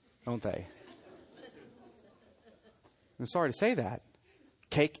 don't they? I'm sorry to say that.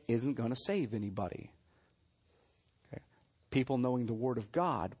 Cake isn't going to save anybody. Okay? People knowing the Word of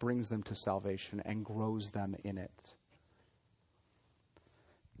God brings them to salvation and grows them in it.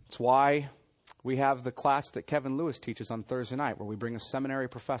 It's why we have the class that Kevin Lewis teaches on Thursday night, where we bring a seminary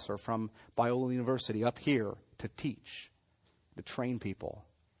professor from Biola University up here to teach, to train people.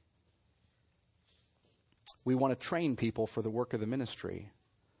 We want to train people for the work of the ministry.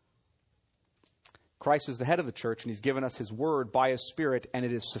 Christ is the head of the church, and he's given us his word by his Spirit, and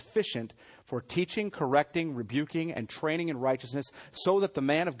it is sufficient for teaching, correcting, rebuking, and training in righteousness, so that the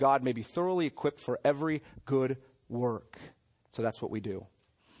man of God may be thoroughly equipped for every good work. So that's what we do.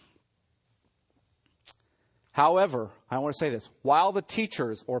 However, I want to say this. While the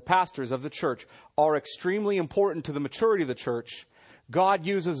teachers or pastors of the church are extremely important to the maturity of the church, God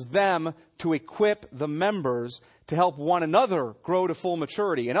uses them to equip the members to help one another grow to full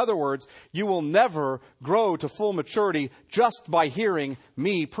maturity. In other words, you will never grow to full maturity just by hearing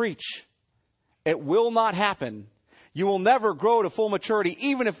me preach. It will not happen. You will never grow to full maturity,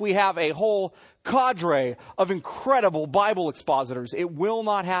 even if we have a whole cadre of incredible Bible expositors. It will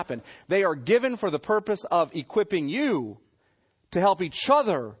not happen. They are given for the purpose of equipping you to help each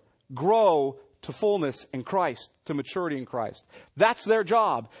other grow to fullness in Christ, to maturity in Christ. That's their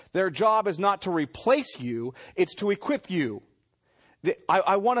job. Their job is not to replace you, it's to equip you.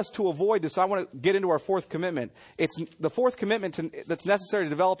 I want us to avoid this. I want to get into our fourth commitment. It's the fourth commitment that's necessary to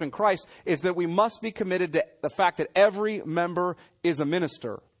develop in Christ is that we must be committed to the fact that every member is a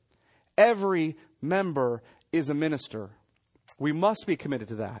minister. Every member is a minister. We must be committed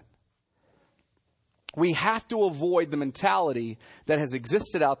to that. We have to avoid the mentality that has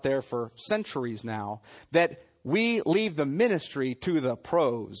existed out there for centuries now, that we leave the ministry to the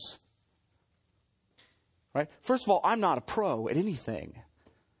pros. Right? First of all, I'm not a pro at anything.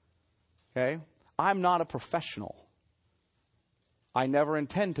 Okay? I'm not a professional. I never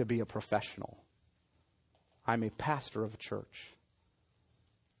intend to be a professional. I'm a pastor of a church.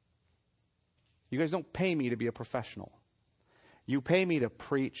 You guys don't pay me to be a professional. You pay me to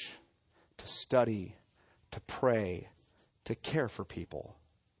preach, to study, to pray, to care for people,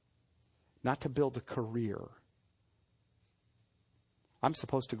 not to build a career. I'm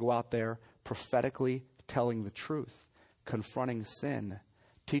supposed to go out there prophetically telling the truth, confronting sin,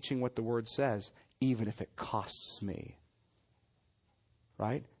 teaching what the Word says, even if it costs me.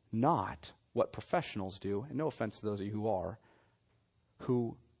 Right? Not what professionals do, and no offense to those of you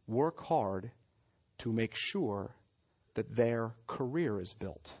who work hard to make sure that their career is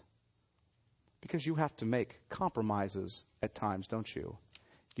built. Because you have to make compromises at times, don't you?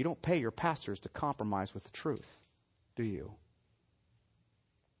 You don't pay your pastors to compromise with the truth, do you?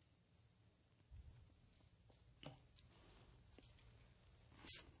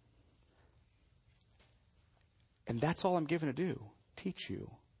 And that's all I'm given to do. Teach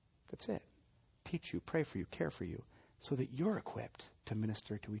you. That's it. Teach you, pray for you, care for you, so that you're equipped to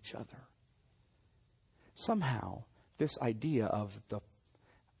minister to each other. Somehow, this idea of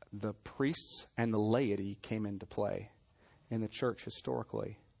the priests and the laity came into play in the church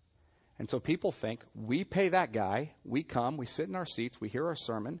historically. And so people think, we pay that guy, we come, we sit in our seats, we hear our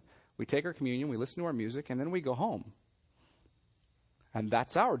sermon, we take our communion, we listen to our music, and then we go home. And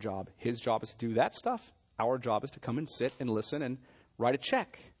that's our job. His job is to do that stuff. Our job is to come and sit and listen and write a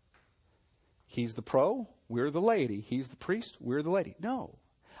check. He's the pro, we're the laity. He's the priest, we're the laity. No.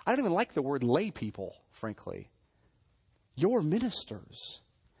 I don't even like the word lay people, frankly. You're ministers.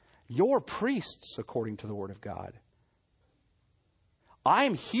 You're priests, according to the Word of God.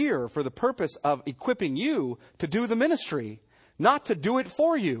 I'm here for the purpose of equipping you to do the ministry, not to do it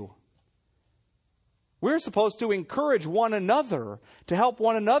for you. We're supposed to encourage one another, to help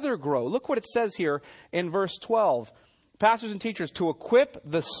one another grow. Look what it says here in verse 12. Pastors and teachers, to equip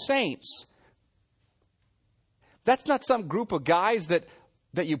the saints. That's not some group of guys that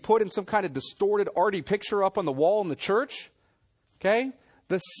you put in some kind of distorted, arty picture up on the wall in the church. Okay?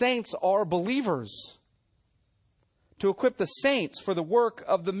 The saints are believers. To equip the saints for the work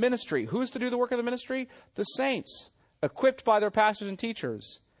of the ministry. Who's to do the work of the ministry? The saints, equipped by their pastors and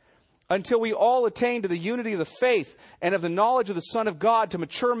teachers. Until we all attain to the unity of the faith and of the knowledge of the Son of God, to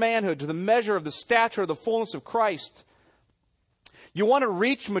mature manhood, to the measure of the stature of the fullness of Christ. You want to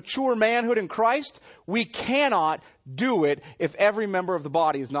reach mature manhood in Christ? We cannot do it if every member of the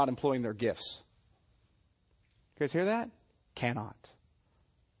body is not employing their gifts. You guys hear that? Cannot.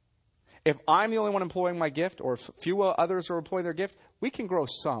 If I'm the only one employing my gift, or if few others are employing their gift, we can grow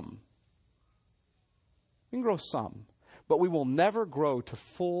some. We can grow some. But we will never grow to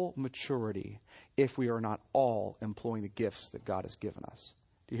full maturity if we are not all employing the gifts that God has given us.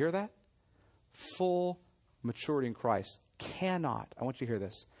 Do you hear that? Full maturity in Christ cannot, I want you to hear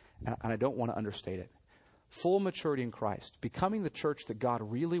this, and I don't want to understate it. Full maturity in Christ, becoming the church that God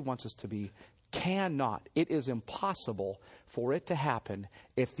really wants us to be, cannot, it is impossible for it to happen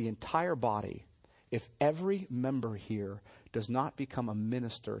if the entire body, if every member here does not become a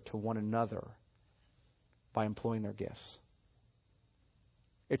minister to one another by employing their gifts.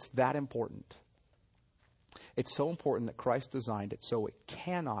 It's that important. It's so important that Christ designed it so it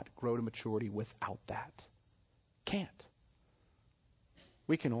cannot grow to maturity without that. Can't.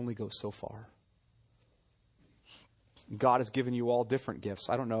 We can only go so far. God has given you all different gifts.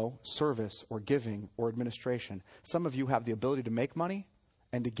 I don't know, service or giving or administration. Some of you have the ability to make money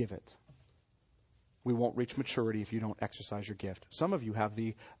and to give it. We won't reach maturity if you don't exercise your gift. Some of you have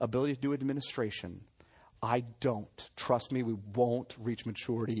the ability to do administration. I don't. Trust me, we won't reach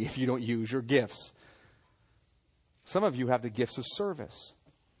maturity if you don't use your gifts. Some of you have the gifts of service.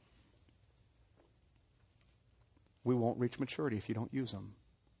 We won't reach maturity if you don't use them.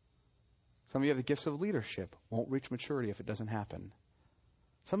 Some of you have the gifts of leadership. Won't reach maturity if it doesn't happen.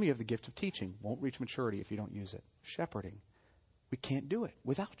 Some of you have the gift of teaching. Won't reach maturity if you don't use it. Shepherding. We can't do it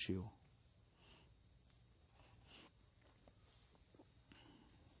without you.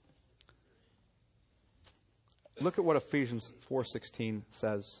 Look at what Ephesians 4:16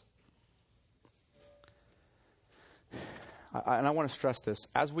 says. And I want to stress this.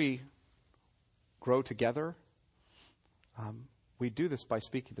 As we grow together, we do this by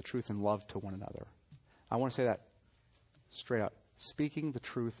speaking the truth in love to one another. I want to say that straight out. Speaking the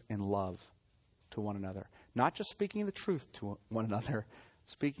truth in love to one another. Not just speaking the truth to one another,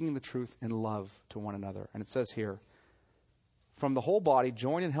 speaking the truth in love to one another. And it says here, from the whole body,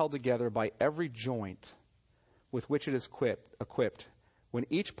 joined and held together by every joint with which it is equipped, when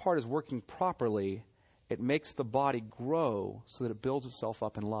each part is working properly, it makes the body grow so that it builds itself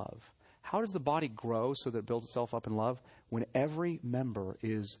up in love. How does the body grow so that it builds itself up in love? When every member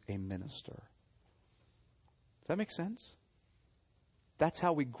is a minister. Does that make sense? That's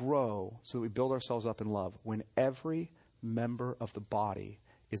how we grow so that we build ourselves up in love. When every member of the body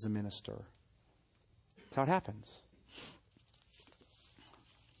is a minister. That's how it happens.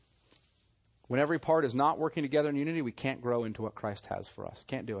 When every part is not working together in unity, we can't grow into what Christ has for us.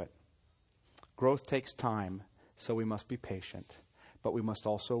 Can't do it. Growth takes time, so we must be patient. But we must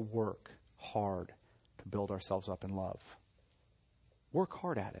also work hard to build ourselves up in love. Work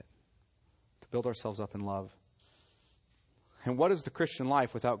hard at it. build ourselves up in love. And what is the Christian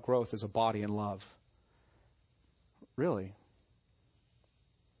life without growth as a body in love? Really?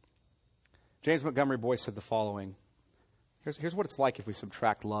 James Montgomery Boyce said the following. Here's what it's like if we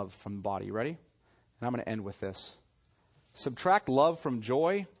subtract love from the body. You ready? And I'm going to end with this. Subtract love from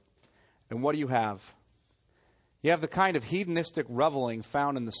joy, and what do you have? You have the kind of hedonistic reveling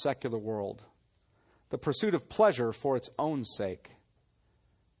found in the secular world. The pursuit of pleasure for its own sake.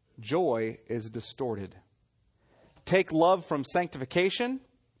 Joy is distorted. Take love from sanctification.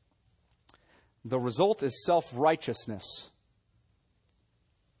 The result is self-righteousness.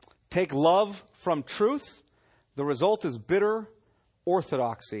 Take love from truth. The result is bitter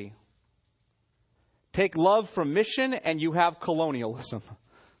orthodoxy. Take love from mission and you have colonialism.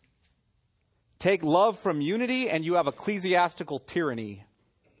 Take love from unity and you have ecclesiastical tyranny.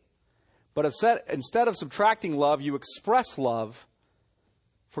 But instead of subtracting love, you express love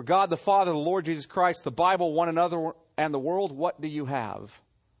for God the Father, the Lord Jesus Christ, the Bible, one another, and the world. What do you have?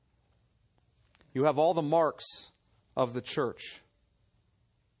 You have all the marks of the church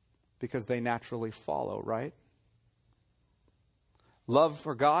because they naturally follow, right? Love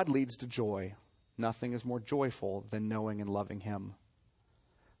for God leads to joy. Nothing is more joyful than knowing and loving Him.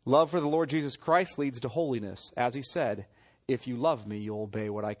 Love for the Lord Jesus Christ leads to holiness. As He said, if you love me, you'll obey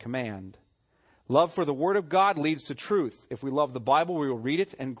what I command. Love for the Word of God leads to truth. If we love the Bible, we will read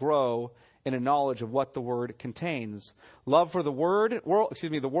it and grow in a knowledge of what the Word contains. Love for the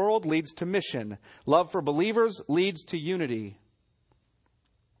world leads to mission. Love for believers leads to unity.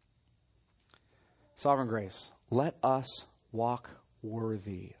 Sovereign grace, let us walk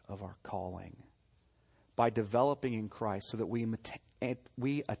worthy of our calling by developing in Christ so that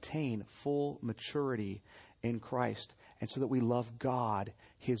we attain full maturity in Christ and so that we love God,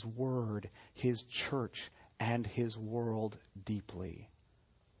 His Word, His church, and His world deeply.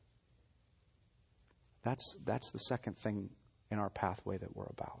 That's the second thing in our pathway that we're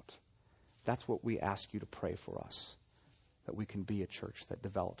about. That's what we ask you to pray for us, that we can be a church that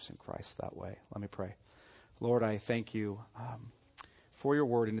develops in Christ that way. Let me pray. Lord, I thank you for your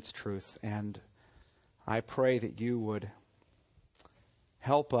word and its truth, and I pray that you would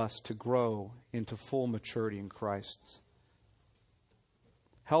help us to grow into full maturity in Christ.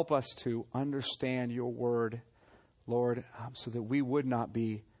 Help us to understand your word, Lord, so that we would not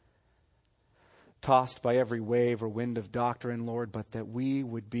be tossed by every wave or wind of doctrine, Lord, but that we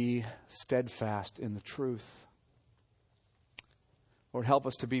would be steadfast in the truth. Lord, help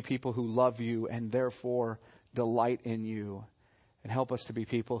us to be people who love you and therefore delight in you. And help us to be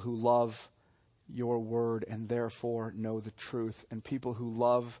people who love your word and therefore know the truth. And people who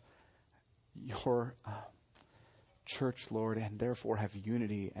love your church, Lord, and therefore have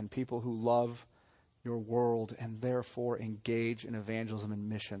unity. And people who love your world and therefore engage in evangelism and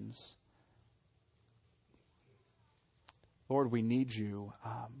missions. Lord, we need you.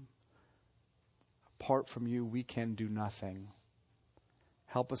 Apart from you, we can do nothing.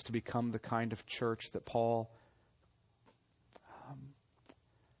 Help us to become the kind of church that Paul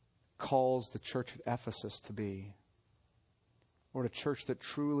calls the church at Ephesus to be. Lord, a church that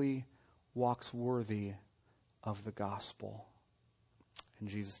truly walks worthy of the gospel. In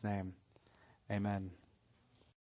Jesus' name, amen.